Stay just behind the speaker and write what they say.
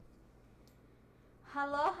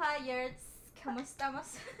Hello, Hayers! Kamusta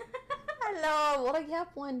mas? Hello! Urag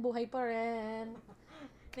yapon, buhay pa rin.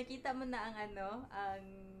 Nakita mo na ang ang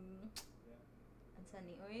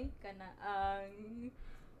sani oy kana ang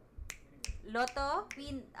Lotto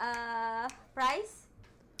prize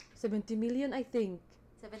 70 million, I think.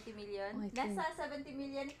 70 million. I think. Nasa 70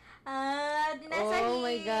 million. Dinasa Oh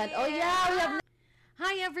my God. Oh yeah, we have...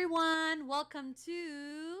 Hi everyone! Welcome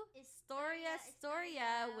to Storia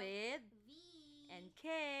with V and K.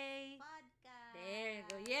 Podcast. There you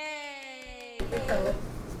go. Yay!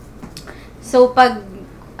 So pag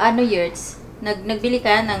Yurts, nagbili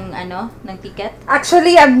ka ng ng ticket?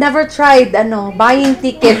 Actually, I've never tried buying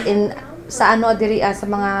ticket in sa sa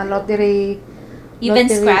mga lottery. Even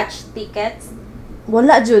lottery. scratch tickets?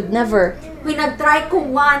 Wala jud, never. Pinag-try ko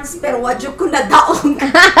once, pero wadyo ko nadaong.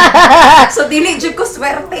 So, dili jud ko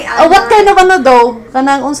swerte. What kind of though?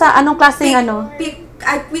 Kanang unsa anong klaseng Quick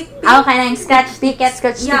pick. Kanang scratch ticket.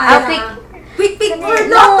 Scratch Yeah, ticket. quick pick for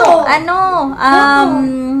No, Lotto.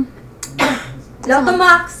 Lotto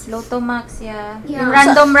Max. Lotto Max, yeah. Yeah.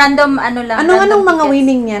 Yung random lang. Anong random mga tickets.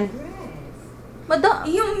 winning yan?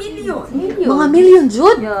 Yung million. Mga million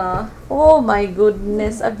jud? Yeah. Oh my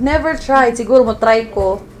goodness. I've never tried. Siguro mo try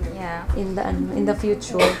ko Yeah. in the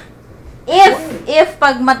future. If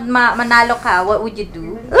pag manalo ka, what would you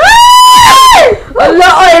do? Hello,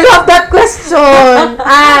 I love that question.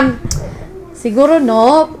 Siguro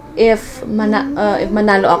if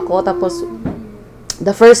manalo ako tapos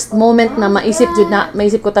the first moment na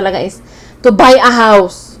maisip ko talaga is to buy a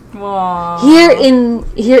house. Wow. Here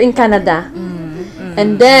in Canada.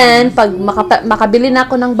 And then pag makabili na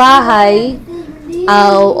ako ng bahay,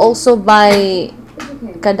 I'll also buy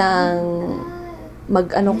kanang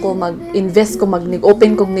mag-invest ko,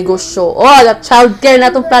 open kong negosyo. Oh, the childcare na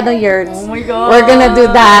itong plano years. Oh my God. We're gonna do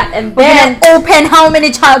that. And then, Open how many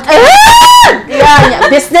child? yeah,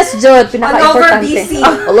 business jud, pinaka-importante. BC.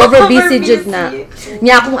 All over BC jud na.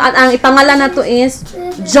 Nya, kung ang ipangalan na to is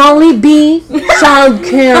Jollibee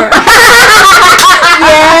Childcare.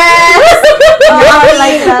 Yes! I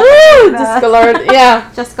like that. Just colored, yeah.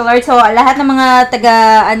 Just colored. So, lahat ng mga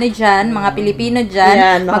dyan, mga Pilipino dyan,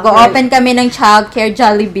 Yan, mag-open kami ng childcare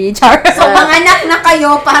Jollibee. Charr. So, manganak na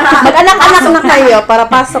kayo para... Mag-anak-anak na kayo para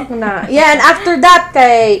pasok na. Yeah, and after that,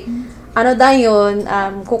 yun,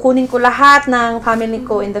 kukunin ko lahat ng family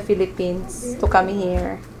ko in the Philippines to come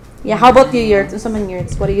here. Yeah, how about you, Yurt? Unsa man, Yurt?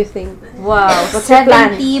 What do you think? Wow. What's your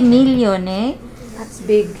plan? 70 million, eh? That's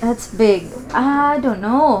big. That's big. I don't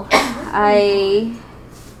know. I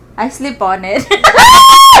sleep on it.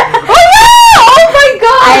 Oh my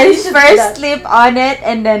God! I first sleep on it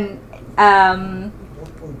and then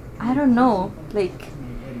I don't know. Like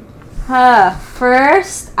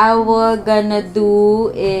first I will gonna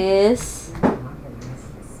do is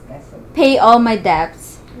pay all my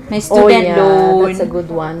debts. My student loan. That's a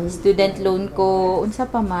good one. Student loan ko. Unsa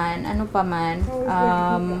pa man? Ano pa man?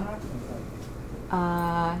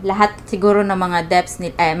 Lahat siguro ng mga debts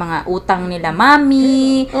mga utang nila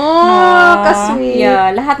mami. Ka-sweet.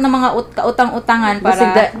 Yeah, lahat ng mga utang-utangan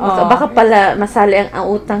para Baka pala masali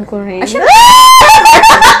ang utang ko rin.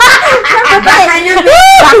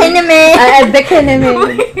 Bakit naman? Baka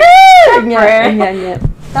naman. Yeah.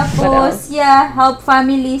 Tapos, help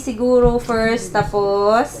family siguro first.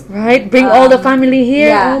 Tapos, Right, bring all the family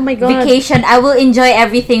here. yeah, Oh my God. vacation. I will enjoy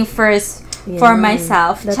everything first for Yeah.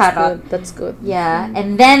 myself. That's Charot. good. That's good. Yeah,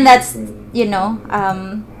 and then that's,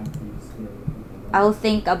 I'll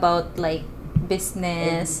think about like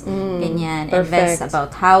business, ganyan, invest perfect.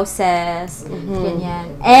 about houses,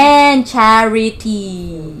 ganyan, and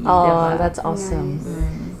charity. Oh, diba? that's awesome.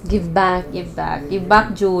 Give back. Give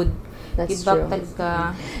back, Jude. That's Give back true.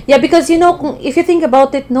 talaga. Yeah, because if you think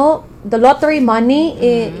about it, the lottery money,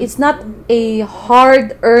 it's not a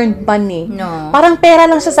hard-earned money. No. Parang pera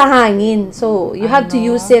lang siya sa hangin. So, you have to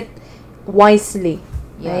know. use it wisely.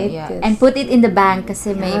 Right? Yeah. 'Cause- And put it in the bank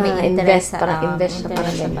kasi may interest. invest, parang invest na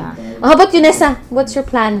parang interest sa ganun. bank. How about you, Nessa? What's your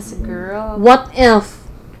plans? Girl. What if?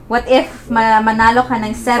 Manalo ka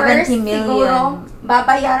ng 70 First, million? siguro,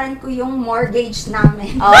 babayaran ko yung mortgage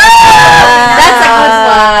namin. Oh, that's a good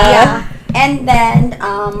one. Yeah. And then,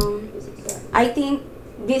 I think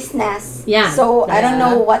business. Yeah. So, I don't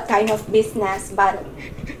know what kind of business, but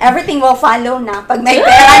everything will follow na pag may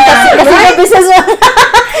pera. Kasi business mo.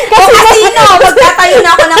 Casino! Magtatayo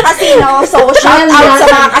na ako ng casino. So, shout out sa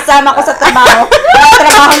mga kasama ko sa trabaho.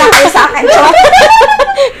 Trabaho na kayo sa akin.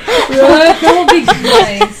 That will be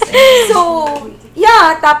nice. So,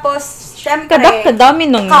 yeah. Tapos, syempre. Kadami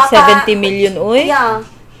ng 70 million, uy. Yeah.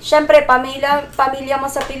 syempre, pamilya mo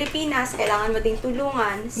sa Pilipinas, kailangan mo ding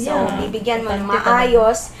tulungan. So, bibigyan mo ng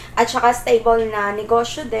maayos at saka stable na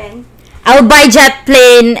negosyo din. I'll buy jet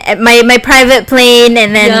plane, my private plane,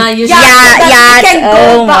 and then Yeah, you Yeah, so that yacht. you can go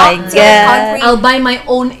Oh my back to your god. country. I'll buy my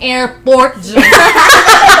own airport.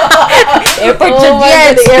 Airport Oh my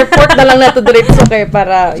jet. God, airport na lang nato diretso kay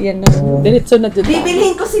para yan na. Diretso na dito.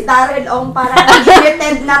 Bibilhin ko si Darrell Ong para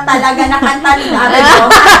limited na talaga na kanta ni Darrell Ong.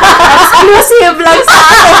 Exclusive lang sa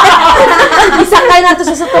Isakay nato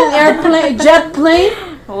sa tong airplane, jet plane.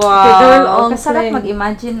 Wow. Girl on Kasarap plane.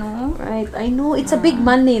 mag-imagine, no? Right, I know it's a big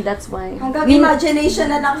money, that's why. Hanggang imagination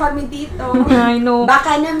na lang kami dito. I know.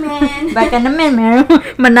 Baka naman. Baka naman,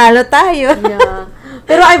 manalo tayo. Yeah.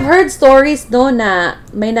 Pero I've heard stories do na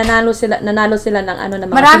may nanalo sila ng ano ng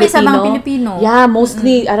mga Marami Filipino. sa mga Pilipino. Yeah,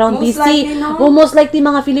 mostly around Most BC. likely, no? Most likely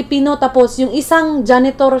mga Filipino, tapos yung isang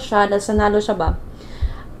janitor siya, nanalo siya ba?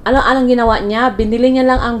 Anong ginawa niya?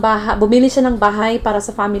 Bumili siya ng bahay para sa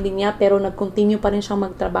family niya, pero nag-continue pa rin siyang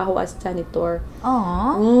magtrabaho as janitor.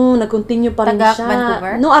 Oh. Nag-continue pa rin Taga siya.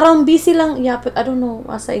 Vancouver? No, around BC lang. Yeah, but I don't know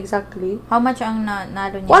asa exactly. How much ang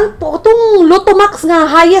nalo niya? Itong Lotto Max nga,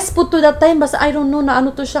 highest po to that time, basta I don't know na ano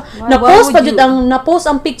to siya. Why Na-post would pa you? na-post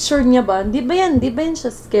ang picture niya ba? Di ba yan siya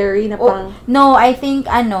scary na parang, No, I think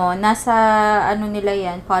nasa nila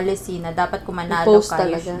yan, policy na dapat kung manalo I-post ka.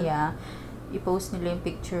 talaga. Yeah. I-post nila yung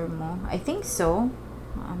picture mo. I think so.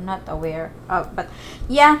 I'm not aware. But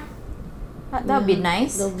yeah. That would be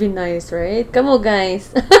nice. that'll be nice, right? Come on,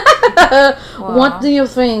 guys. Wow. What do you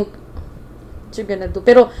think? What you're gonna do?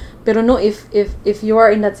 Pero no, if you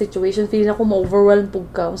are in that situation, feeling ako ma-overwhelm po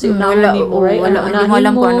ka. Kasi unahin mo, right? Wala, hindi mo Unahin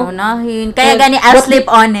alam kung ano unahin. Kaya But- gani, I'll but- sleep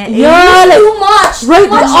on it. Yeah, like, Too much! right,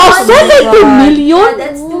 Too much also money. like $2 million? Yeah,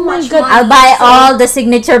 that's too Oh my much God. money. I'll buy all the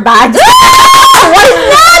signature bags. Why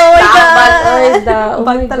not? Oh my God. Oh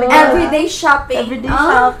my God. Everyday shopping. Everyday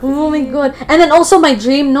Ah. shop. Oh my God. And then also my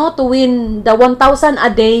dream, no, to win the 1,000 a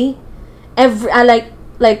day every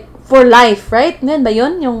like for life, right? Ngayon ba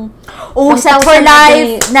yun? Yung Oh, set 1,000 for a life.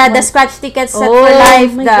 day. Na, the scratch tickets set Oh for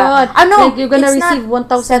life. my the, God. Ano? Like, you're gonna it's receive not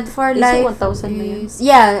 1,000. Set for Is it life. 1,000 na yun?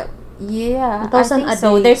 Yeah. Yeah. 1,000 I think a so.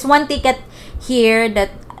 day. There's one ticket here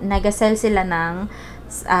that nagasell sila ng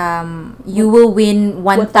you will win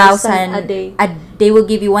 1,000 a day. They will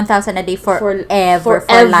give you 1,000 a day forever for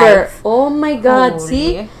forever. life. Oh my God. Holy.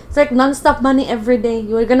 See? It's like non-stop money every day.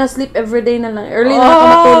 You're gonna sleep every day na lang. Early na ako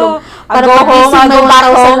matulog. I'll go home, I'll go back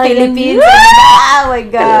home, Philippines. Oh my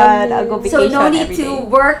God. I'll go So vacation no need every to day.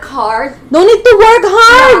 work hard. No need to work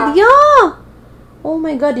hard. Yeah. Oh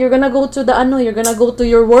my God, you're gonna go to you're gonna go to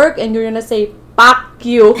your work and you're gonna say, "Fuck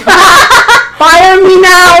you." Fire me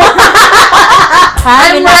now.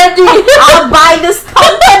 I'm ready. I'll buy this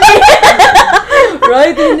company.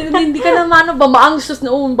 Right? Hindi ka naman ma-anxious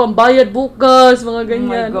na pambayad bukas, mga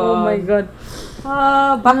ganyan. God. Oh my God.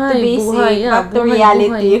 Back to Ay, basic. buhay, yeah. Back to Buhay, reality.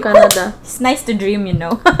 buhay, Canada. It's nice to dream, you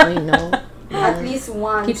know. I know. At least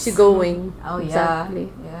once. Keeps you going. Oh, Exactly.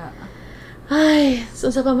 yeah. Ay,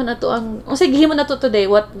 so sa pa man ato ang... sige, himo na to today.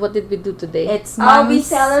 What did we do today? It's mom's,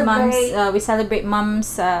 we celebrate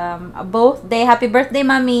mom's both day. Happy birthday,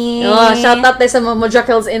 mommy. Oh, shout out tayo sa mga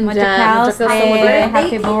Mojakels in Mojakels dyan. Day. Mojakels sa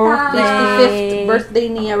Happy birthday. 55th birthday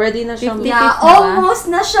niya. Ready na siya. 55th. Yeah,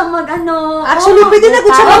 almost na siya Actually, pwede na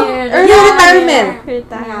good siya mag early Yeah, retirement.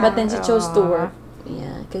 Yeah. But then she chose to work.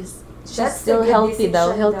 Yeah, because she's That's still a good healthy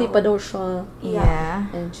daw. decision Healthy daw. pa daw siya.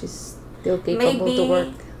 Yeah. And she's still capable Maybe to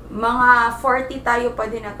work. mga 40 tayo,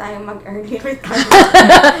 pwede na tayo mag-early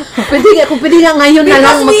retirement. Kung pwede nga ngayon na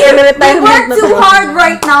lang Because mag-early we retirement work na too tayo. hard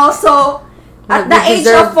right now, so at the age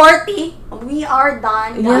deserve- of 40, we are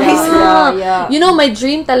done, guys. Yeah. You know, my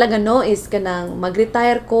dream talaga no is kanang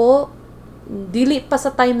mag-retire ko dili pa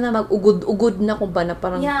sa time na mag-ugod-ugod na ko ba na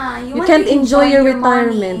parang Yeah, you want can't to enjoy your money.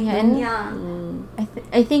 retirement. Yeah, no? and- Yeah.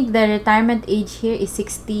 I think the retirement age here is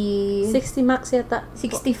 60... 60 max yata.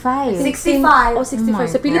 65. 65. Oh, 65. Oh my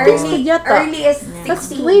sa Philippines Early, yata. early is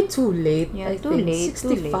That's 60. way too late. Yeah, I too think. late, too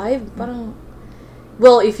late. 65? Parang,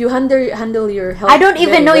 well, if you handle your health I don't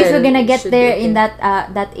even very know if well, we're gonna it get should be there okay. in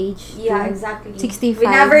that age. Yeah, too. exactly. 65. We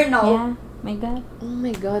never know. Yeah. My God. Oh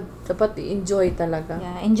my God. Dapat i-enjoy talaga.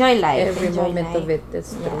 Yeah. Enjoy life. Every Enjoy moment life. of it.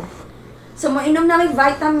 That's true. So, mainom na may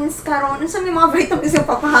vitamins karon. Ano sa may mga vitamins yung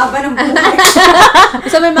papahaba ng buhay?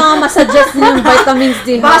 So, may mga masuggest yung vitamins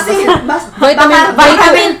din. Vitamin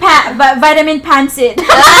Pansit.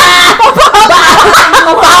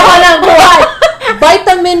 Mapawa ng buhay.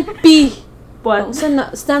 Vitamin P. What?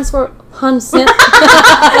 Stands for Hansen.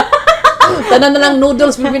 Tanan na lang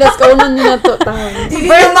noodles, Pilipinas, kaunan nyo na to.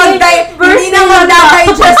 Hindi na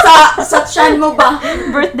mag-digest sa tiyan mo ba?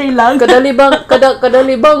 Birthday lang.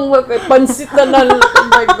 Kadalibang pansit na lang. Oh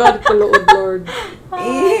my God, kalood, Lord.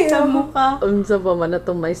 Sa mukha. Unsa pa man na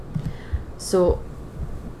to may... So,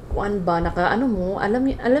 kuan ba, alam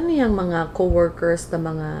niyo yung mga coworkers na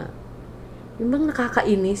mga, yung bang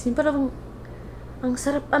nakakainis, yung parang, ang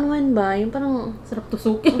sarap, ba, yung parang, Sarap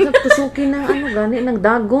tusukin. ang sarap tusukin ng gani, ng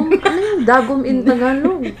dagom. Ano yung dagom in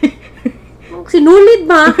Tagalog? Sinulid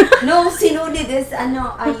ba? No, sinulid is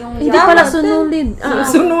yung Hindi pala sunulid.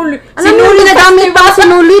 Sunulid. Alam mo, ginagamit ba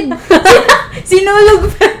sinulid? Sinulog.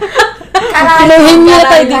 Kinuhin niya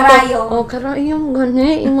tayo dito. Karayo. Oh, yung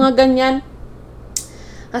gani, yung mga ganyan.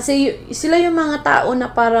 Kasi sila yung mga tao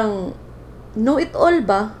na parang know it all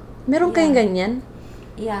ba? Meron kayong ganyan?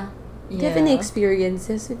 Yeah. Do you have any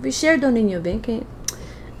experiences? Share daw ninyo, Ben. Kaya,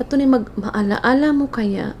 ato ni maalaala mo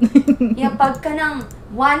kaya. Yeah, pagka nang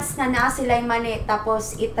once na naa sila'y mali,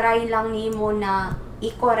 tapos itry lang nimo na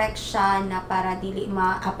i-correct siya na para dili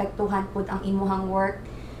maapektuhan pud ang imuhang work.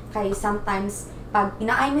 Kay sometimes, pag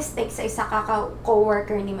inaay mistake sa isa ka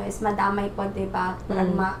co-worker nimo is madamay po, diba?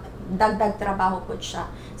 Parang dagdag trabaho po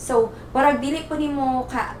siya. So, parang dili po nimo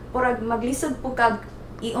parang maglisod po kag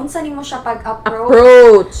iunsa nimo siya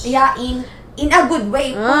pag-approach. Yeah, in a good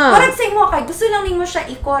way. Parang sa imo kay gusto lang nimo siya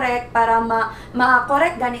i-correct para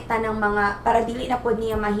ma-correct ganita ng mga para dili na pod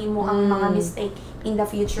niya mahimo ang mga mistake in the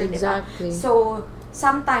future, Exactly. diba? So,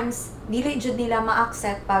 sometimes dili jud nila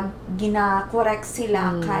ma-accept pag gina-correct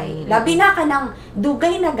sila kay labi na kanang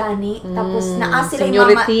dugay na gani tapos naa sila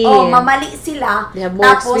Seniority. mamali sila They have more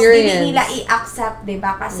tapos experience. dili nila i-accept,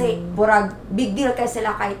 diba? Kasi burag big deal kay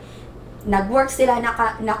sila kay nag-work sila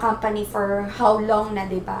na company for how long na,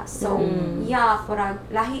 diba? So, yeah, purag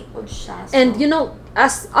lahi po siya. So, And you know,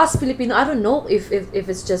 as us Filipino, I don't know if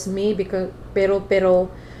it's just me because pero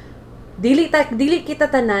dili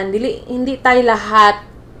kita tanan, hindi tayo lahat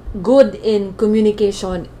good in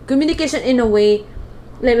communication. Communication in a way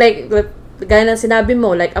like gaya ng sinabi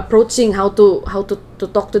mo, like approaching how to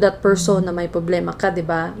talk to that person na may problema ka,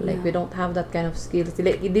 diba? Like we don't have that kind of skills.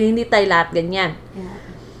 Hindi tayo lahat ganyan. yeah.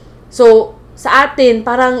 So, sa atin,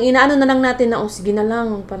 parang inaano na lang natin na, sige na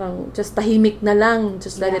lang, parang just tahimik na lang,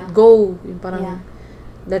 just let it go. Yung parang,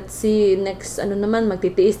 let's see, next, naman,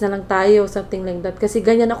 magtitiis na lang tayo, something like that. Kasi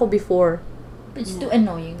ganyan ako before. It's too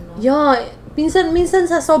annoying, no? Yeah, minsan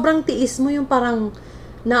sa sobrang tiis mo, yung parang,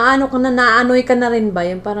 naanoy ka na rin ba?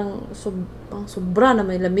 Yung parang, sobra na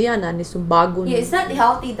may lamian na, bago na. Yeah, it's not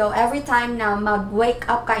healthy though. Every time na mag-wake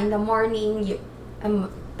up ka in the morning,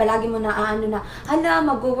 palagi mo na hala,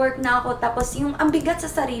 mag-work na ako, tapos yung ang bigat sa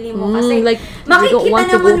sarili mo kasi like, you don't want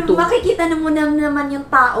to go to. makikita naman yung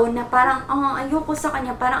tao na parang ayoko sa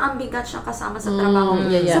kanya, parang ang bigat siya kasama sa trabaho.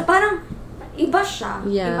 Yeah. So parang iba siya.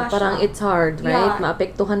 Yeah, iba parang siya. it's hard, right? Yeah.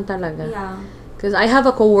 Maapektuhan talaga. Yeah. Because I have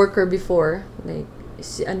a coworker before, like,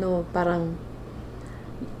 parang,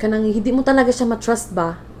 kanang hindi mo talaga siya ma-trust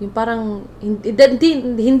ba? Yung parang,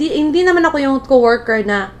 hindi naman ako yung coworker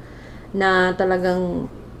na talagang,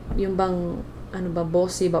 yung bang,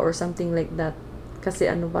 bossy ba or something like that.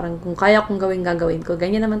 Kasi parang kung kaya kong gagawin ko.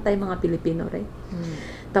 Ganyan naman tayo mga Pilipino, right?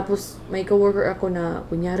 Tapos, may coworker ako na,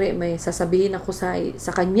 kunyari, may sasabihin ako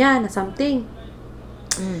sa kanya na something.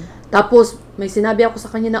 Tapos, may sinabi ako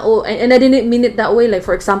sa kanya na, and I didn't mean it that way. Like,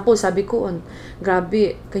 for example, sabi ko,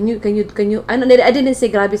 grabe, can you, I didn't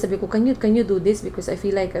say grabe, sabi ko, can you do this? Because I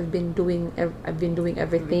feel like I've been doing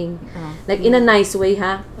everything. Like, in a nice way,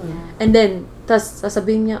 ha? And then, tas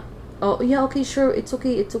sasabihin niya, oh, yeah, okay, sure, it's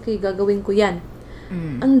okay, gagawin ko yan.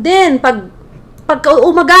 And then, pagka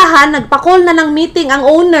umagahan, nagpa-call na ng meeting ang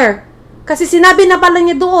owner. Kasi sinabi na pala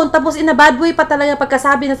niya doon, tapos in a bad way pa talaga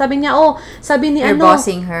pagkasabi niya, sabi ni You're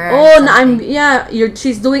bossing her. Oh, na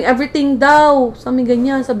she's doing everything daw. Sabi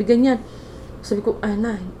ganyan. Sabi ko,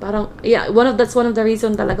 parang, that's one of the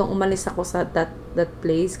reason talagang umalis ako sa that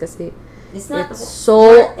place kasi It's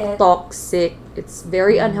so toxic. It's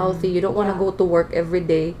very unhealthy. You don't want to go to work every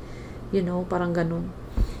day. You know, parang ganun.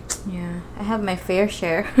 Yeah, I have my fair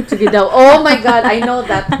share. Sige daw. Oh my God, I know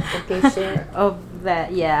that. Okay, share. Of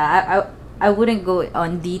that. Yeah, I wouldn't go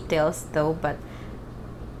on details though, but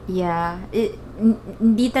yeah,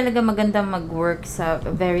 hindi talaga maganda mag-work sa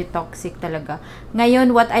very toxic talaga.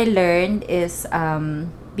 Ngayon, what I learned is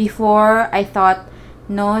before I thought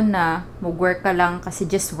na mag-work ka lang kasi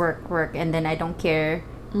just work and then I don't care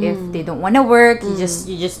if they don't want to work. You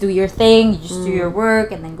just do your thing, you just do your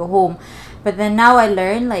work and then go home. But then now I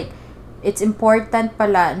learn like it's important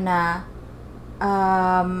pala na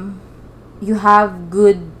you have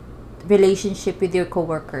good relationship with your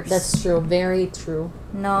coworkers. That's true. Very true.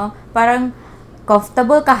 No? Parang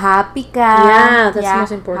comfortable ka, happy ka. Yeah,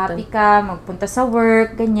 that's most important. Happy ka, magpunta sa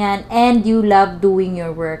work, ganyan. And you love doing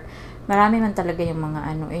your work. Marami man talaga yung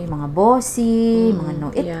mga mga bossy, mga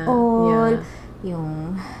know-it-all,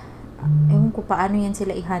 yung ewan ko paano yan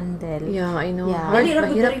sila i-handle. Yeah, I know. Yeah.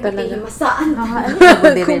 Mahirap talaga. Masaan.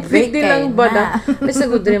 Completely lang ba na? Ay,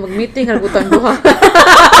 sagod rin. Mag-meeting, haragutan mo ha.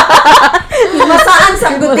 Masaan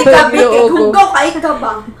sa guti ka, hugaw kay ka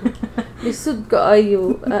ba? Lisod ka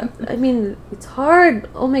ayo. I mean, it's hard.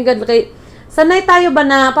 Oh my God. Sanay tayo ba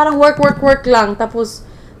na parang work lang. Tapos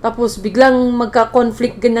biglang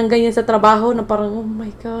magka-conflict ganyan sa trabaho na parang, oh my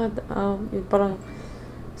God. Yun, parang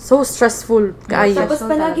so stressful kaayo. Tapos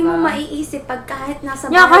palagi mo maiisip pag kahit nasa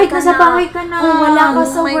bahay kahit ka nasa na. bahay ka na. Oh, wala ka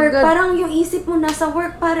sa Oh my work. God. Parang yung isip mo nasa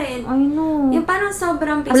work pa rin. I know. Yung parang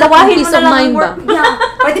sobrang busy. Alawahin mo peace na of lang mind ang work. ba? Yeah.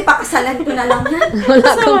 Pwede pakasalan ko na lang yan. Wala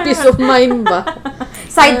kang peace of mind ba?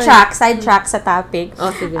 Sidetrack sa topic. Oh,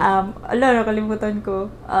 sige. Nakalimutan ko.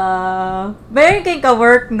 Meron kayong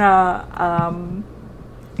ka-work na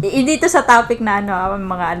dito sa topic na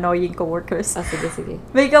mga annoying coworkers. Sige.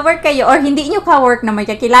 May ka-work kayo or hindi nyo ka-work na may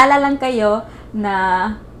kakilala lang kayo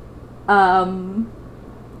na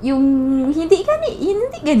yung hindi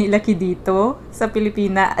gani laki dito sa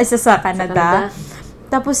Pilipinas, sa Canada.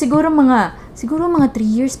 Tapos siguro mga 3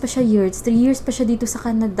 years pa siya 3 years pa siya dito sa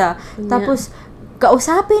Canada. Yeah. Tapos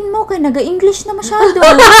kausapin mo kay naga-English na masyado.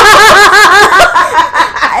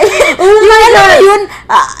 Oh my God! Yun,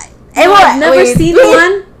 Never seen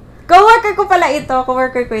one? Coworker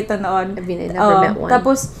ko ito noon. I mean, I never met one.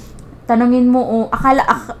 Tapos, tanungin mo,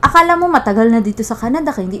 akala mo matagal na dito sa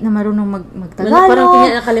Canada, kaya hindi na marunong magtagalog. Parang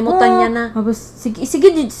nakalimutan niya na. Tapos,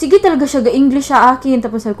 sige talaga siya, English sa akin.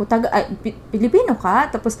 Tapos, sabi ko, Pilipino ka?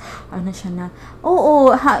 Tapos, siya na,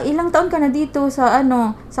 ilang taon ka na dito sa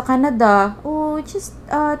Canada? Just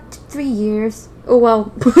 3 years. Oh, wow.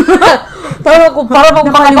 Parang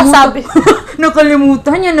makakasabi.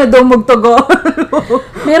 Nakalimutan niya na daw magtagalog.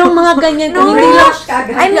 Merong mga ganyan. No, Hindi lang.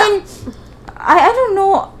 I mean, I don't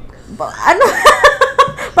know.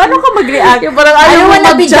 Paano ka mag-react? Yung parang I don't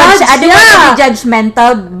wanna be mag-judge. I don't wanna be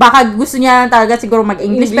judgmental. Baka gusto niya talaga siguro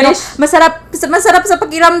mag-English. Pero English? masarap sa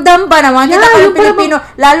pakiramdam pa naman. Kita ka ng Pilipino.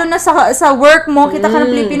 Lalo na sa work mo, kita ka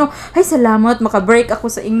ng Pilipino. Ay, salamat. Maka-break ako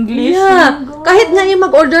sa English. Yeah. Kahit nga yung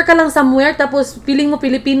mag-order ka lang somewhere, tapos feeling mo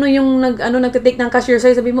Pilipino yung nagtitake ng cashier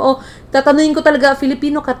sa'yo, sabi mo, tatanungin ko talaga,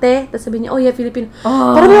 Filipino ka, te? Tapos sabi niya, yeah, Filipino.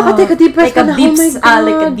 Parang mga ka, deep breath ka na, oh my God.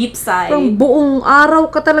 Like a deep sigh. Parang buong araw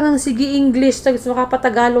ka talagang sige English, tapos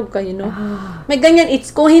makapatagalog ka, May ganyan.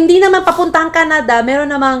 Kung hindi naman papuntang Canada, meron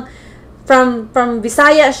namang from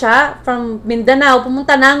Visaya siya, from Mindanao,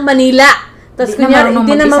 pumunta ng Manila. Tapos kunyari,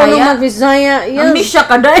 hindi na marunong mag-Visaya. Yes. Amnesia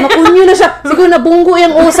ka dahil. Nakunyo na siya. Siguro nabunggo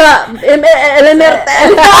yung usa.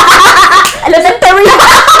 Elementary.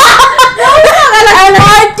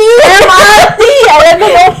 MRT! Alam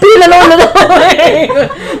mo, lalo.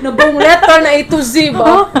 Nabung letter na A to Z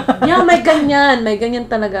ba? Yeah, may ganyan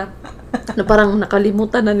talaga. Na parang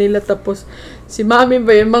nakalimutan na nila, tapos si mami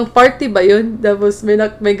ba yun, mang party ba yun, tapos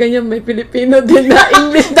may ganyan, may Pilipino din na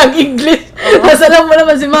English tapos alam mo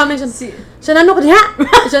naman si mami siya na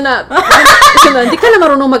hindi ka na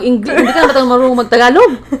marunong mag-English, hindi ka na marunong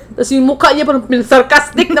mag-Tagalog, tapos yung mukha niya parang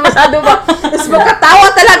sarcastic na masyado ba, tapos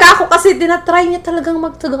magkatawa talaga ako kasi tinatry niya talagang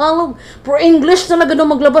mag-Tagalog, pero English talaga daw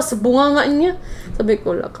maglabas sa bunganga niya. Sabi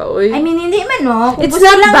ko, lakaw, I mean, hindi man, no? Kung It's gusto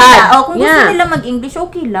not lang bad. nila, kung gusto Yeah. nila mag-English,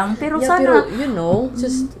 okay lang. Pero Yeah, sana, pero,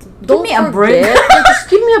 just give me a break. Just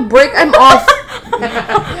give me a break. I'm off.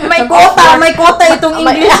 may quota itong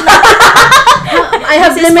English na. I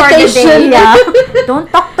have This is for the limitation. day, yeah.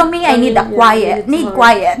 Don't talk to me, I need quiet.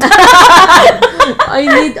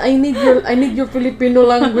 I need your Filipino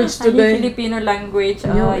language today. Filipino language.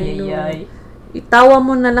 Yeah, Ay, I know. ay. Itawa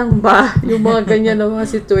mo na lang ba yung mga ganyan na mga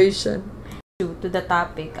situation? To the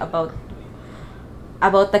topic about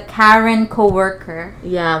the Karen coworker.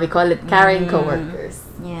 Yeah, we call it Karen coworkers.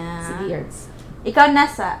 Yeah. Years. Ikaw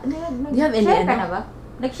nasa. Do you have any Nag-share ka ano? na ba?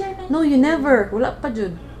 Nag-share na. No, you never. Wala pa,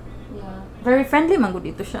 Jud. Yeah. Very friendly man gud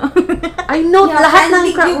dito siya. I know, Yeah, lahat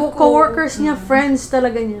ng friendly ko. coworkers niya, friends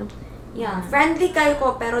talaga niya. Yeah, friendly kayo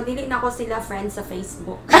ko, pero dili na ko sila friends sa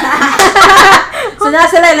Facebook. So,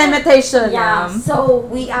 nasa limitation. Yeah, so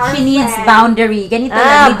we are She needs friends. boundary. Ganito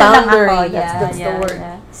lang. Dito lang boundary. ako. That's the word.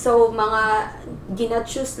 So, mga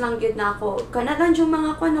gina-choose lang yun na ako. Kanalan yung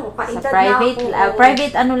mga ko, Sa kaedad private, na ako.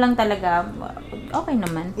 private ano lang talaga. Okay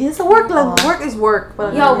naman. Yeah, sa work lang. Work is work.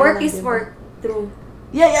 Parang Yeah, ganyan work lang is din. work. True.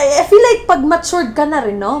 I feel like pag matured ka na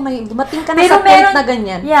rin, no? May dumating ka na sa point meron- na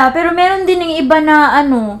ganyan. Yeah, pero meron din ng iba na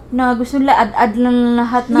na gusto nila add lang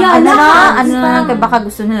lahat ng Yeah, lahat. lang, kaya baka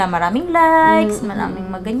gusto nila maraming likes,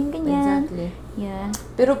 maraming maganyan-ganyan. Exactly. Yeah.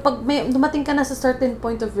 Pero pag may dumating ka na sa certain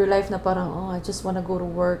point of your life na parang, I just wanna go to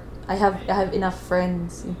work. I have enough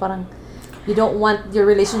friends. Yung parang, you don't want your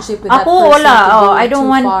relationship with that Ako person wala. to go I don't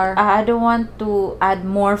too want far. I don't want to add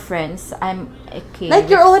more friends. I'm okay. Like,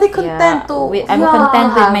 you're already content to I'm yeah, content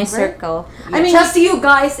with have, my right? circle. I mean, Just you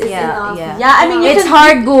guys is Yeah, enough. yeah. Yeah, I mean, you It's can-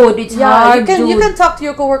 hard good. It's hard you good. can talk to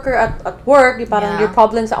your coworker at work, yung parang Yeah. your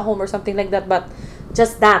problems at home or something like that, but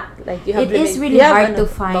just that, like you have It is really you have hard ano, to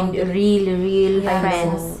find boundary. real I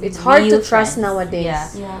friends. know. It's hard to Real trust friends.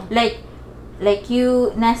 nowadays. Yeah. Yeah. Like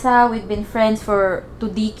you, Nasa, we've been friends for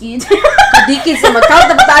 2 decades. Dikit sa mag-count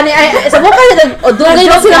na pata ani ay sa mukha nila dugay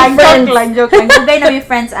na silang friends. Joke lang. Dugay na may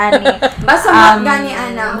friends, Ani. Basta gani,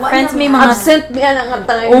 Ana. Friends may mga Absent mi ana nga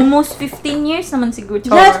tangay. almost 15 years naman siguro.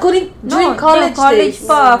 Yeah, during college college days.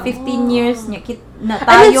 pa. 15 years niya. Na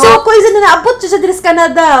And then tayo. so ko isa na naabot siya sa Dres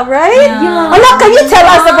Canada, right? Yeah. Hala, can you tell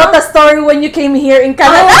us about the story when you came here in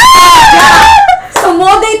Canada? So, mo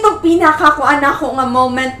day itong pinakakuan ako nga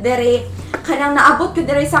moment dere. Kanang naabot ko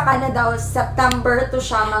dere sa Canada, September to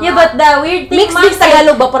siya mga... Yeah, but the weird thing, Mix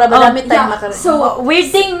Tagalog ba para madami tayo yeah. makarinig? So, weird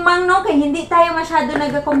thing, Mang, no? Kaya hindi tayo masyado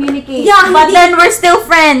nag-communicate. Yeah, but hindi- then we're still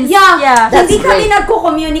friends. Yeah, That's hindi kami great.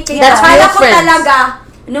 nagko-communicate. That's Akala real ko friends. talaga,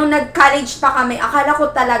 nung nag-college pa kami, akala ko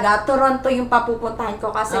talaga, Toronto yung papupuntahan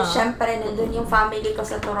ko kasi syempre nandun yung family ko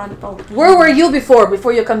sa Toronto. Where were you before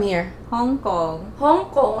you come here? Hong Kong. Hong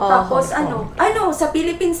Kong, tapos Hong sa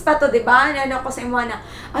Philippines pa to, di ba? Ano ko sa Imwana,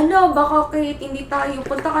 baka Kate, hindi tayo,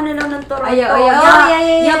 punta ka na lang ng Toronto.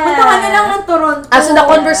 Yeah, punta ka na lang ng Toronto. As in the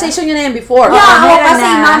conversation yun na yan before. Yeah, meron kasi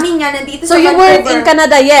na. mami nga nandito So sa you weren't Vancouver. in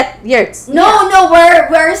Canada yet? No,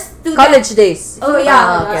 we're student. College days. Oh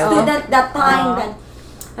yeah, okay. student that time. Then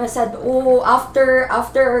I said,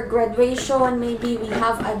 after graduation, maybe we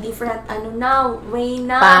have a different way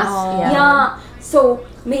na. Path, yeah. Yeah. So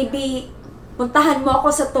maybe puntahan mo ako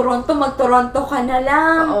sa Toronto, mag-Toronto ka na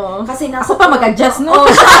lang. Oo. Kasi nasa Ako pa mag-adjust, no? Oh,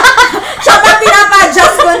 siya pa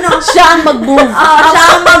pinapa-adjust ko, no? Siya ang mag-move. Siya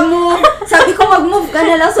ang mag-move. Sabi ko, mag-move ka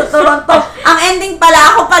na lang sa Toronto. Ang ending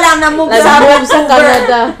pala, ako pala na-move sa Nag-move sa Vancouver.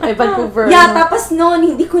 Canada. Ay, Vancouver. Yeah, tapos noon,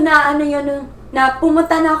 hindi ko na na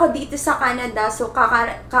pumunta na ako dito sa Canada. So,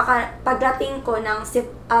 pagdating ko ng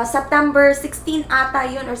September 16 ata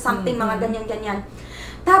yun or something, mga ganyan-ganyan.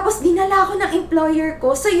 Tapos, dinala ako ng employer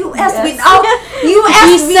ko sa US without US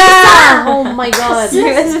visa. Oh my God.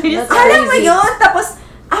 US visa. That's Alam mo crazy. yun? Tapos,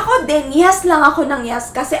 ako din, yes lang ako ng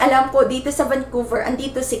yes. Kasi alam ko, dito sa Vancouver,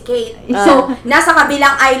 andito si Kate. So, nasa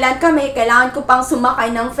kabilang island kami. Kailangan ko pang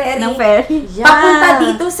sumakay ng ferry. Ng ferry. Yeah. Papunta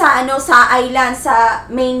dito sa sa island, sa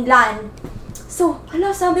mainland. So,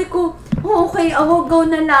 sabi ko, okay, go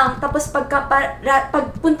na lang. Tapos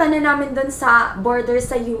pagpunta na namin doon sa border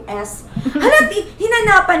sa US,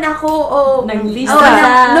 hinanapan ako, Ng visa.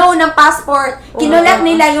 ng passport. Kinolek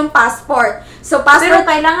nila yung passport. So, Pero passport,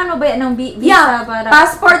 kailangan mo ba ng visa yeah, para...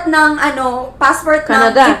 passport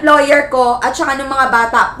Canada. ng employer ko at saka ng mga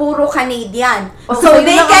bata, puro Canadian. Oh, So, so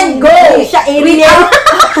they yun lang can ang- go Siya alien. without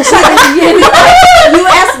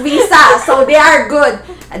US visa. So, they are good.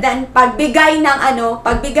 And then, pagbigay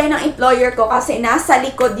ng employer ko kasi nasa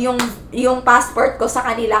likod yung passport ko sa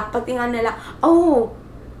kanila, pagtingnan nila,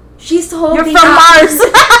 she's You're holding from up. Mars.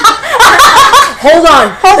 Hold on.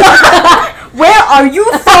 Where are you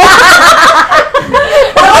from?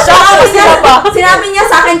 Sinabi niya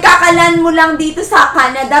sa akin, kakalan mo lang dito sa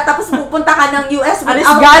Canada, tapos pupunta ka ng US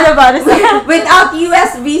Arisgana ba? without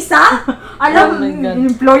US visa. Alam, Oh my God.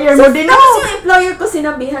 employer mo din Tapos yung employer ko,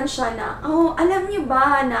 sinabihan siya na, alam niyo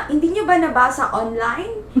ba na, hindi niyo ba nabasa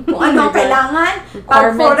online? Kung ano ang kailangan?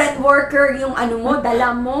 Pag Requirements. foreign worker yung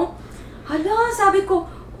dala mo. Sabi ko,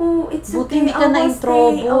 it's Buti okay. hindi ka na in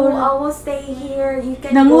trouble. I will stay here. You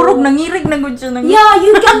can Nangurog, go. nangirig na good siya. Yeah,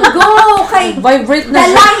 you can go. Kay, Vibrate the na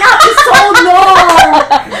siya. lineup is so long.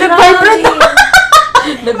 Vibrate Grabe.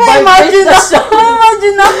 Nag-vibrate na siya.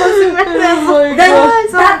 Imagine ako si Then,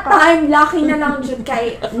 that time, lucky na lang dyan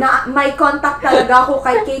may contact talaga ako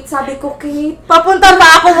kay Kate. Sabi ko, Kate, Papunta pa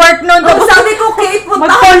ako work noon. sabi ko, Kate, punta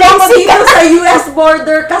ako Mag-policy dito sa US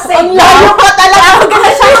border kasi Ang layo pa talaga.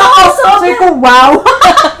 Sabi ko, wow.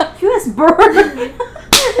 US bird.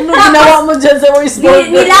 Ano ginawa mo dyan sa voice board?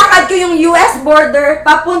 Nilakad ko yung US border,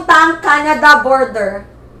 papunta ang Canada border.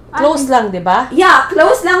 Close lang, di ba? Yeah,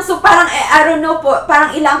 close lang. So, parang, I don't know po,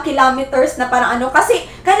 parang ilang kilometers na parang ano. Kasi,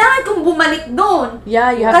 kailangan kong bumalik doon.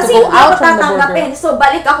 Yeah, you have Kasi to go hindi out ako from the tatanggapin. border. So,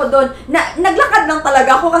 balik ako doon. Naglakad lang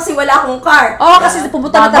talaga ako kasi wala akong car. Oh, kasi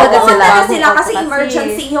pupunta na talaga Oo, sila. talaga sila kasi Kasi-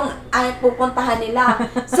 emergency yung pupuntahan nila.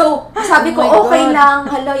 So, sabi ko, Oh my okay God. lang.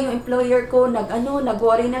 Hala, yung employer ko,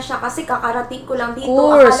 nag-worry na siya kasi kakarating ko lang dito.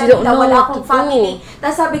 course, Akala you don't nila know wala what akong to do. family.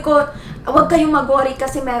 Tapos sabi ko, huwag kayong mag-worry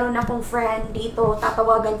kasi meron akong friend dito.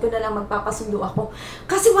 Tatawagan ko na lang, magpapasundo ako.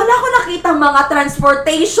 Kasi wala ko nakita mga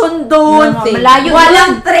transportation doon. Nothing. Malayo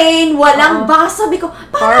Walang train, walang bus. Sabi ko,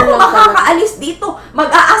 Car paano ako lang talaga. makakaalis dito?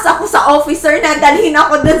 Mag-aas ako sa officer na dalhin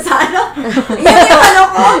ako dun sa ano. Yun yung ano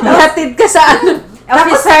ko. Hatid ka sa ano.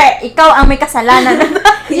 Officer, ikaw ang may kasalanan.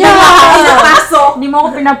 Hindi mo ako pinapasok. Hindi mo ako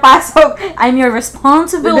pinapasok. I'm your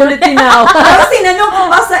responsibility. Ability now. Tapos tinanong ko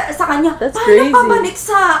pa sa kanya, That's paano crazy. pabalik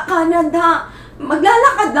sa Canada?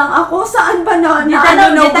 Maglalakad lang ako. Saan ba na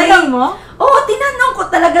Ditanong way? mo? Oo, tinanong ko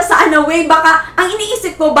talaga saan na way. Baka, ang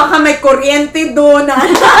iniisip ko, baka may kuryente doon.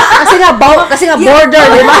 kasi nga border,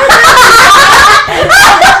 di ba?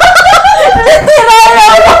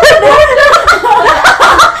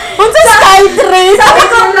 Unsa skytrain? Sabi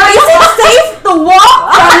ko, is it safe to walk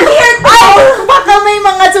from here to Baka may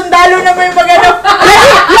mga sundalo na may mga ano.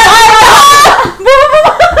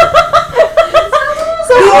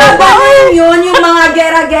 Binabahin yun, yung mga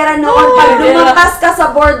gera-gera noon. Pag lumampas ka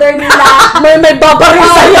sa border nila, May babaril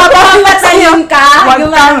sa'yo. patayin ka.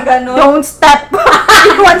 Yung mga ganun. Don't step.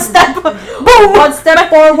 One step. Boom! One step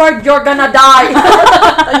forward, you're gonna die.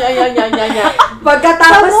 Yan.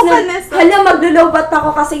 Pagkatapos Tama na, ka, Nessa. hala, maglulubat ako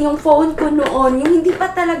kasi yung phone ko noon, yung hindi pa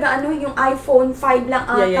talaga yung iPhone 5 lang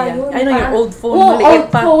ata Yeah. yun. I know, your Parang- old phone, Oo, maliit old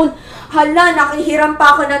pa. phone. Hala, nakihiram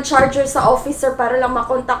pa ako ng charger sa officer para lang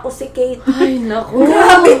makontak ko si Kate. Ay, naku.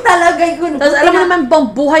 Grabe talaga yun. Tapos alam mo naman bang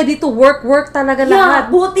buhay dito, work talaga Yeah, lahat.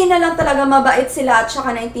 buti na lang talaga mabait sila at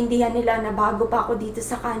saka naintindihan nila na bago pa ako dito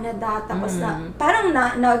sa Canada. Tapos parang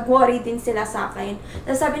nag-worry din sila sa akin.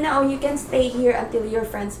 Tapos sabi na, oh, you can stay here until your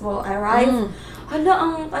friends will arrive. Hala,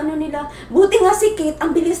 ang ano nila. Buti nga si Kate,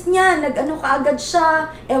 ang bilis niya. Nag-ano kaagad siya.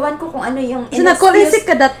 Ewan ko kung ano yung So, nag-call-in-sick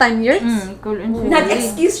ka that time, years? Cool.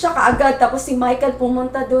 Nag-excuse siya kaagad. Tapos si Michael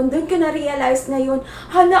pumunta doon. Doon ko na-realize ngayon,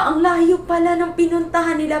 hala, ang layo pala ng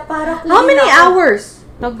pinuntahan nila para kunin How many ako. hours?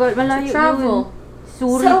 Tagal, malayo To travel?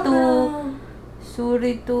 yun.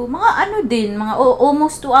 Suri to, mga ano din, mga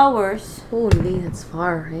almost 2 hours. Holy, that's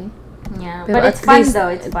far, eh? Yeah, Pero but at it's fun least-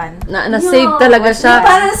 though, it's fun. Na-save Yeah. talaga siya. Yeah,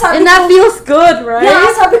 parang sabi And that ko- feels good, right?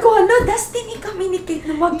 Yeah, sabi ko, hala, destiny kami ni Kate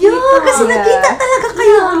na magkita. Yeah, kasi Yeah. nakita talaga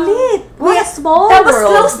kayo ulit. What a small Tapos world.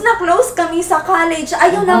 close na close kami sa college.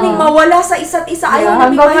 Ayaw naming mawala sa isa't isa. Ayaw Yeah,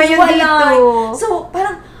 naming hanggang ngayon mahiwalay. dito. So,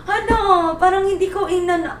 parang, parang hindi ko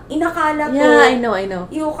inakala to. Yeah, I know.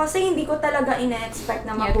 Kasi hindi ko talaga ina-expect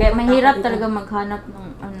na Yeah, mapupunta kaya mahirap ako dito. talaga maghanap ng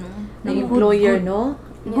The employer, no?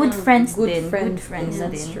 good friends Good din. friends. Good friends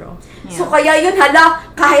That's din. true. Yeah. So kaya yun, hala,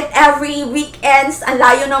 kahit every weekends, ang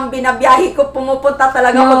layo ng binabiyahe ko, pumupunta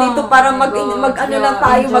talaga ako Yeah, dito para oh my God, ano yeah, lang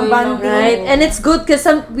tayo, enjoy mag-banding. Right? And it's good because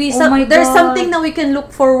Oh my there's God. something that we can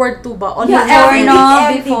look forward to ba? On Yeah, the every journey.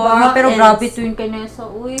 weekend, before. diba? Pero Ends. grabe tuwing kay Nessa,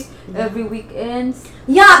 uy, every weekends.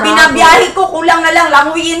 Yeah, Travel. binabiyahe ko, kulang na lang,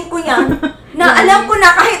 languyin ko yan. Na alam ko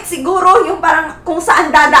na kahit siguro yung parang kung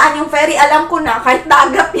saan dadaan yung ferry, alam ko na kahit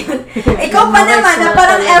dagat yun. Ikaw pa naman na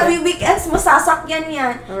parang every weekends mo sasakyan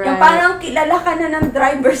yan. Yung Right. parang kilala ka na ng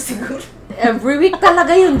driver siguro. Every week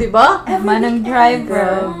talaga yun, di ba? Manang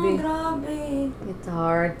driver. Grabe. Grabe. It's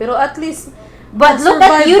hard. Pero at least, But look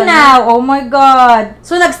at survive you ba na? now. Oh my God.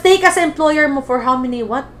 So, nagstay ka sa employer mo for how many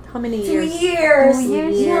 2 years? years. 2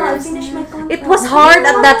 years. Yeah, I finished my contract. It was hard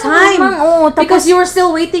at that time. Oh, Because you were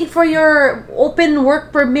still waiting for your open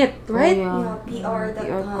work permit, right? Yeah, PR that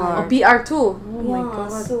PR time. card. O PR too. Oh my Yeah,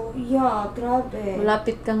 God. so, yeah, grabe.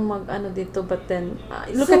 Malapit kang mag-ano dito, but then,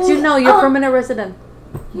 look So, at you now, you're permanent resident.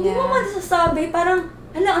 Hindi mo masasabi, parang,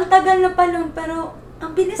 ang tagal na pa nun, pero,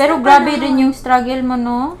 ang bilis Pero na grabe panahon. rin yung struggle mo,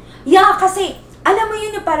 no? Yeah, kasi, alam mo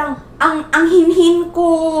yun yung parang, ang hinhin ko,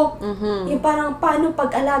 Mhm. yung parang paano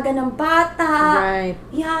pag-alaga ng bata. Right.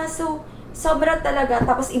 Yeah, so, sobra talaga.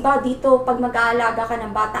 Tapos iba dito, pag mag-aalaga ka ng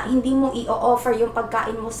bata, hindi mo i-offer yung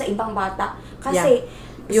pagkain mo sa ibang bata. Kasi,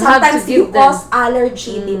 You have sometimes to give you cause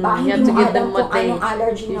allergy, di ba? you have Hindi to mo give them alam what kung they anong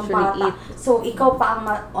allergy ng usually bata. eat. So, ikaw pa ang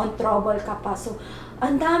on trouble ka pa. So,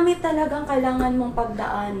 ang dami talagang kailangan mong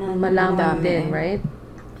pagdaanan. Malaman din, right?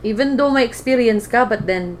 Even though may experience ka, but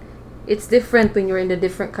then, it's different when you're in a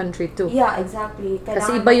different country too. Yeah, exactly. Kasi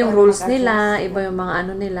Kailangan iba yung mo rules mag-adjust. nila, iba yung mga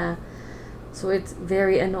ano nila. So it's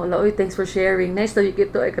very uy, thanks for sharing. Nice to you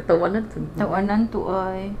kito ay katawanan to. Tawanan to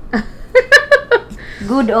ay.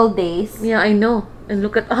 Good old days. Yeah, I know. And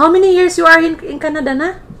look at, how many years you are in Canada na?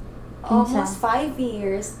 Almost 5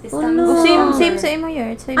 years. This Oh, time no. Same December. sa imo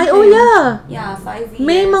year. Same Ay, sa oh imo. yeah. Yeah, 5 years.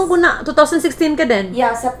 May man ko na, 2016 ka din?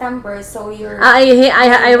 Yeah, September. So you're...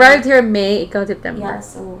 I arrived here May, ikaw September. Yeah,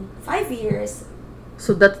 so 5 years.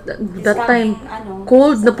 So that This time, coming,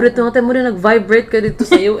 cold na September. preto natin mo rin nag-vibrate ka dito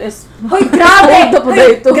sa US. Hoy, grabe! Cold na pa ba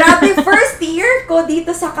Hoy, ito? grabe, first year ko dito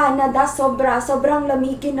sa Canada, sobrang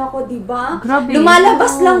lamigin ako, di ba? Grabe.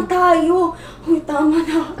 Lumalabas lang tayo. Hoy, tama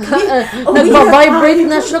na. Nagba-vibrate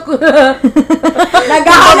na siya.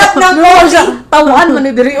 Naghahanap ng Oo siya. coffee. Tawaan man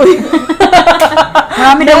ni diri uy.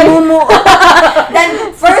 Marami na mumu.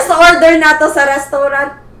 Then, first order na to sa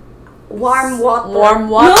restaurant, warm water.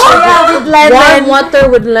 Warm water. No, yeah, with lemon. Warm water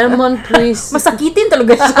with lemon, please. Masakitin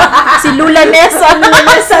talaga siya. Si Lula Nessa.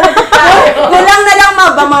 Kulang na lang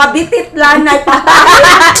mga bitit lanay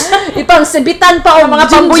Ipang sibitan pa o mga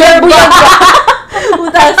Ginger pambuyag-buyag ba?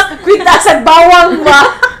 Utas, kwitasag bawang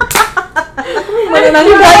ba?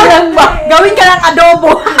 Manananggalang ba? Gawin ka ng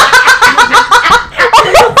adobo.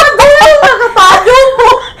 Nakapa-adobo!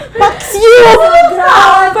 Paksiw!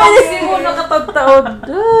 Grabe. mo nakatagtaon.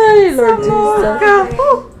 Ay, Lord Jesus.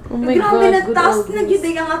 Oh my Grabe God, na good task old na days.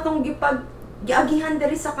 gyud ang atong giagihan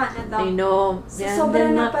diri sa Canada. I know. So, Yeah, sobra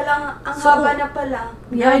then na na- pala, ang So, haba na pala.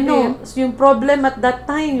 Yeah, I know. So, yung problem at that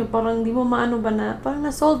time, yung parang di mo maano ba na, parang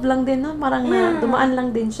na-solve lang din, no? Parang na, dumaan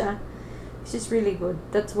lang din siya. Which is really good.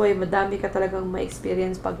 That's why madami ka talagang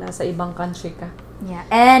ma-experience pag nasa ibang country ka. Yeah.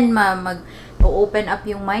 And mag-open up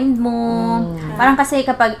yung mind mo. Parang kasi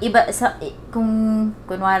kapag iba kung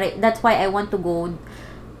kunwari, that's why I want to go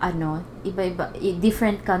iba-iba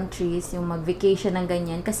different countries, yung mag-vacation ng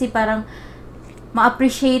ganyan kasi parang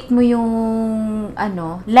ma-appreciate mo yung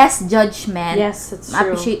less judgment. Yes, it's true.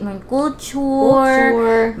 Ma-appreciate mo yung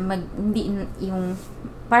culture. Hindi yung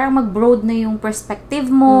parang mag-broad na yung perspective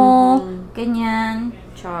mo. Ganyan.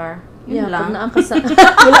 Char. Yun Yeah, lang. pag naangkas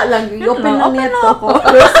wala lang. I-open lang niya to.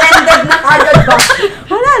 Ended na agad ba?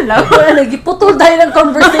 Wala lang. Wala, nagiputol tayo ng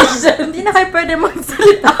conversation. Hindi na kayo pwede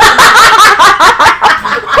magsalita.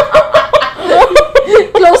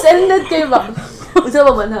 Close-ended kayo ba? Gusto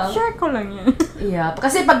ba man ha? Share ko lang yan. Yeah.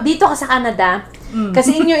 Kasi pag dito ka sa Canada,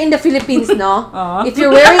 kasi in the Philippines, no? Ah. If you're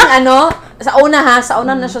wearing sa una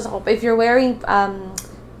na siya sa kopa. If you're wearing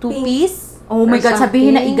two-piece, Oh my or God,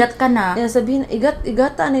 sabihin na something, igat ka na. yeah, sabihin,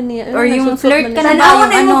 igatan niya. Or yung flirt ka na ba? Tanawan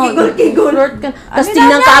na Yung mo kigol-kigol. Flirt ka. Tapos Ano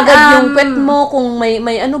tingnan na ka yan? agad yung pet mo kung may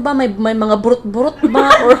mga burot-burot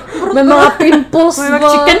ba? Or may mga pimples May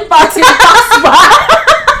ba? chicken pox ba?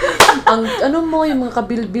 Ang yung mga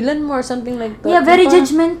kabilbilan mo or something like that. Yeah, very Diba?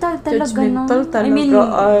 judgmental talaga, Judgmental no? talaga. I mean,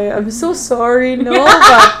 I'm so sorry, no?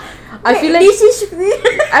 But I feel like this is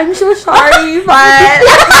I'm so sorry, but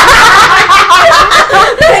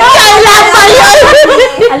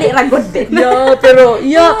Ali ragod din.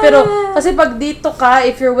 pero kasi pag dito ka,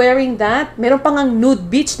 if you're wearing that, meron pang ang nude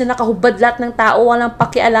beach na nakahubad lahat ng tao, walang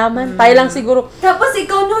pakialaman. Tayo lang siguro, Tapos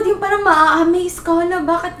ikaw, no, yung parang ma-amaze ka na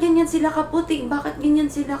bakit ganyan sila kaputi, bakit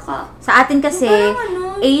ganyan sila ka... Sa atin kasi,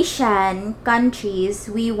 Parang Asian countries,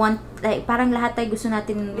 we want, like, parang lahat tayo gusto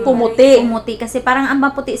natin Pumuti. Pumuti. Kasi parang ang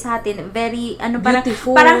maputi sa atin, very, parang,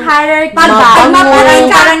 Beautiful. parang hierarchy Mabango. ba? Parang,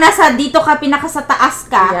 Ka. parang nasa dito ka, pinaka sa taas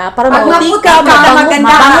ka. yeah, para Pag maputi maputi ka, maganda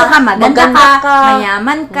mabango ka, maganda ka,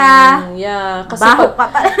 mayaman ka. Yeah, kasi Baho pag,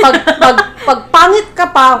 ka pa. pag pangit ka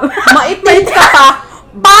pa, maitit ka pa,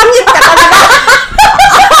 pangit ka talaga.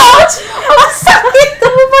 Ouch! Ang sakit!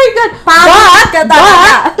 Oh my God! Pangit ka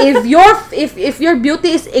talaga. But, if your beauty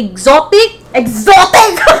is exotic, ang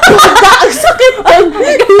sakit!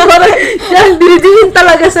 Parang, yan, dinidihin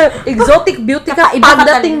talaga sa exotic beauty ka. Kakaiba ka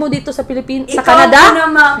Pagdating talaga. mo dito sa Pilipinas, sa Ikaw Canada,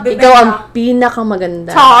 ang mabibenta. ikaw ang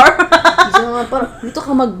pinakamaganda. Char. Yeah, parang, dito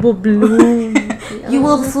ka magbo-bloom. You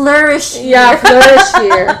will flourish. Yeah, flourish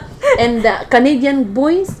here. And the Canadian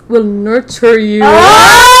boys will nurture you.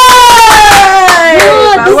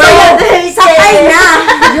 Yeah, di ba? Sakay na!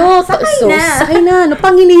 Sakay na. Ano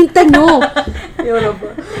pang hinihintay nyo? Yun ba?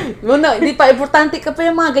 Muna, hindi pa, importante ka pa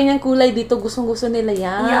yung mga ganyang kulay dito. Gustong-gusto nila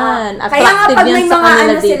yan. Yeah. Kaya nga Attractive pag yan may sa mga kanila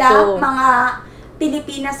ano sila, dito. mga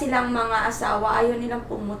Pilipinas silang mga asawa, ayaw nilang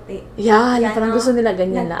pumuti. Yan, Yan, parang no? gusto nila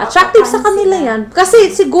ganyan na. Nagpapakan Attractive sa kanila sila. yan. Kasi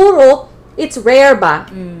siguro, it's rare ba?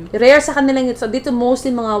 Rare sa kanila yun. So, dito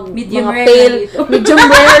mostly mga Medium mga rare pale, lang dito. medium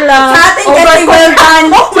rare lang. Sa atin kasi well done.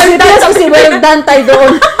 Well done. Kasi well done tayo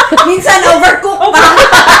doon. Minsan overcook pa.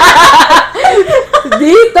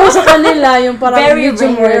 Dito sa kanila, yung parang Very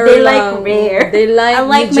medium rare. rare. They lang. like rare. They like I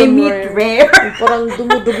like my medium meat rare. Yung parang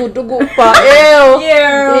dumudugo-dugo pa. Ew.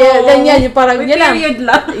 Yeah, ganyan. Yung parang, yan lang. Period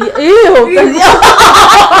lang. Ew.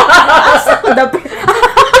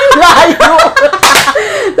 Layo.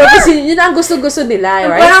 Kasi yun ang gusto-gusto nila,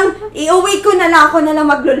 right? Parang, iuwi ko na lang, ako na lang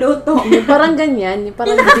magluluto. Yung parang ganyan. Yung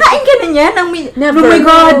parang Nakakain ka na niyan? Never. Oh my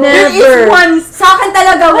God, Never. There is one. Sa akin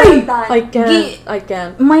talaga, well done. I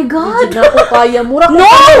can't. Oh my God. Hindi na ako kaya. Mura ko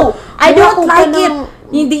No! I Mura don't ko like ka it. ng-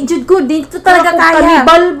 Hindi, Jud ko, dito talaga kaya.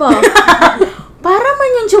 Kanibal ba? Para man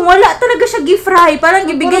yan siya, wala talaga siya gi-fry. Parang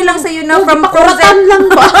ibigay lang sa'yo na from Kuratan frozen. lang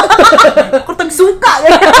ba? Kurtang suka.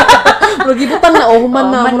 Mura gibutang na, human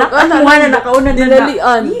na. Mura ka na. Human na, nakauna din na.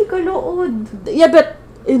 Dinalian. Ih, kalood. Yeah, but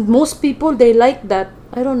most people, they like that.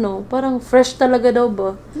 I don't know. Parang fresh talaga daw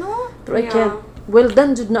ba? No? Pero I Yeah. can't. Well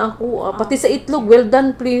done, Jud na ako. Pati sa itlog, well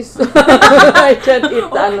done, please. I can't eat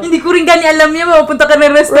that. Hindi ko rin gani alam niya, mapupunta ka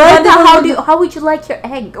ng restaurant. Right. How would you like your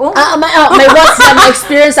egg? Oh. May what's yan, may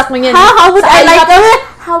experience ako yan. How would Sa I like IHOP,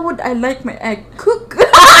 How would I like my egg cook?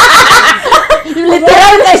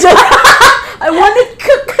 Literal na siya. I want it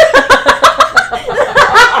cooked.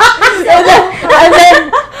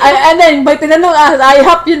 And then, may tinanong,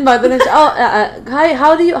 IHOP yun ba? Tinanong siya, hi,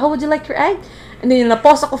 how would you like your egg? And then,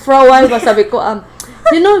 na-pause ako for a while, ba, sabi ko,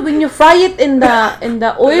 you know, when you fry it in the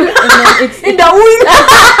oil, and then it's, In the oil.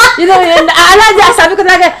 you know, sabi ko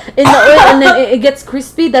talaga, in the oil, and then it gets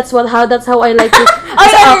crispy, that's how I like it. Ay,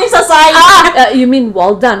 ano yung sa side? You mean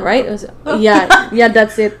well done, right? I was, yeah,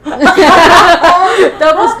 that's it.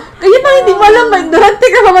 Tapos, kaya na hindi mo alam, ignorante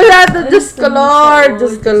ka pa masyado. Diyos ko, Lord.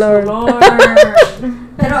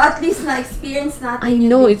 Pero at least na-experience natin I yun,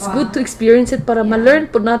 know, di it's ba? good to experience it para ma-learn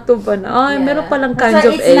po nato ba na, ay, Yeah. meron palang So, kinds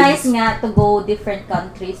of it's eggs. nice nga to go different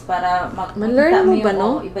countries para Ma-learn mo ba,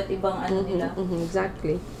 no? iba't ibang ano nila.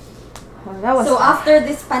 Exactly. Oh, that was So, after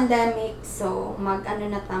this pandemic, so,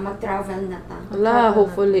 mag-travel na ta. Wala,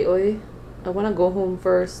 hopefully, oy. I wanna go home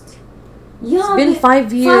first. Yeah, It's been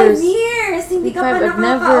 5 years. 5 years! Hindi ka pa I've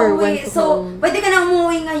never nakaka-uwi. went So, home. pwede ka na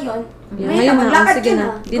umuwi ngayon. Yeah, May ngayon na, maglakad sige ka na.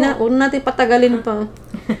 Di na, huwag natin patagalin pa.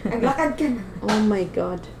 Naglakad ka na. Oh my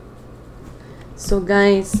God. So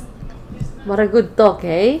guys, what a good talk,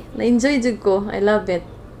 eh? Na-enjoy jud ko. I love it.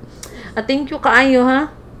 Thank you kaayo,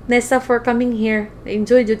 ha? Nessa, for coming here.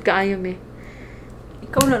 Na-enjoy jud kaayo, me.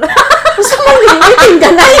 ikaw na lang. Gusto mo meeting ka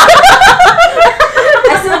na?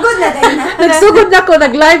 Ay, so good na din na. Nagsugod na ko,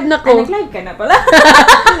 nag-live na ko. Nag-live ka na pala.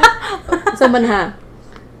 Sa man ha?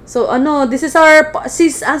 So, this is our,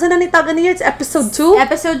 asa na ni taga niya? It's episode 2?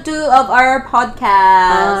 Episode 2 of our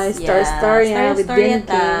podcast. Star with Story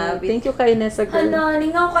Genki. Thank you kay Nessa, girl. Hala,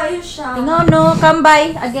 lingaw kayo siya. No, come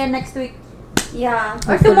by again next week. Yeah.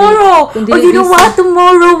 Or tomorrow. Kung Or dili you know busy. what?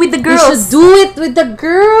 Tomorrow with the We girls. should do it with the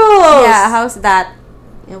girls! Yeah, how's that?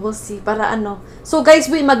 Yeah, we'll see. Para ano. So,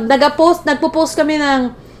 guys, nagpo-post kami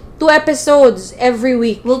ng 2 episodes every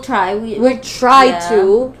week. We'll try. We'll try yeah.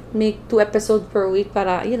 to make 2 episodes per week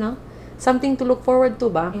para, something to look forward to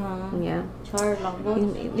ba? Yeah. Charr lang.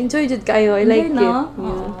 Enjoy it kayo. I like it. No?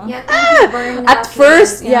 Yeah. Yeah, thank you very much. At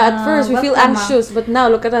first we feel welcome, anxious, but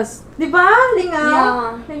now look at us. Di ba? Lingaw.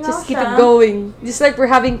 Yeah. Lingaw Just keep siya. it going. Just like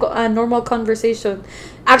we're having a normal conversation.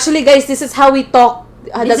 Actually, guys, this is how we talk.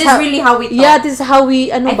 This is really how we talk. Yeah, this is how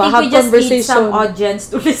we I think have we just need conversation. some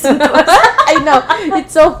audience to listen to us. I know.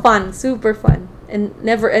 It's so fun. Super fun. And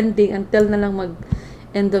never ending until na lang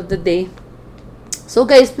end of the day. So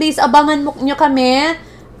guys, please abangan nyo kami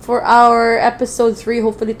for our episode 3.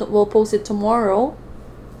 Hopefully we'll post it tomorrow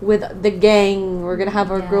with the gang. We're gonna have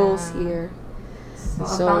our girls here.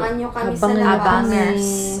 So, abangan nyo kami sa abangan nyo labas. kami.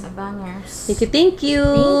 Abangers. Thank you. Thank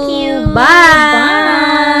you. Bye.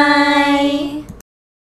 Bye.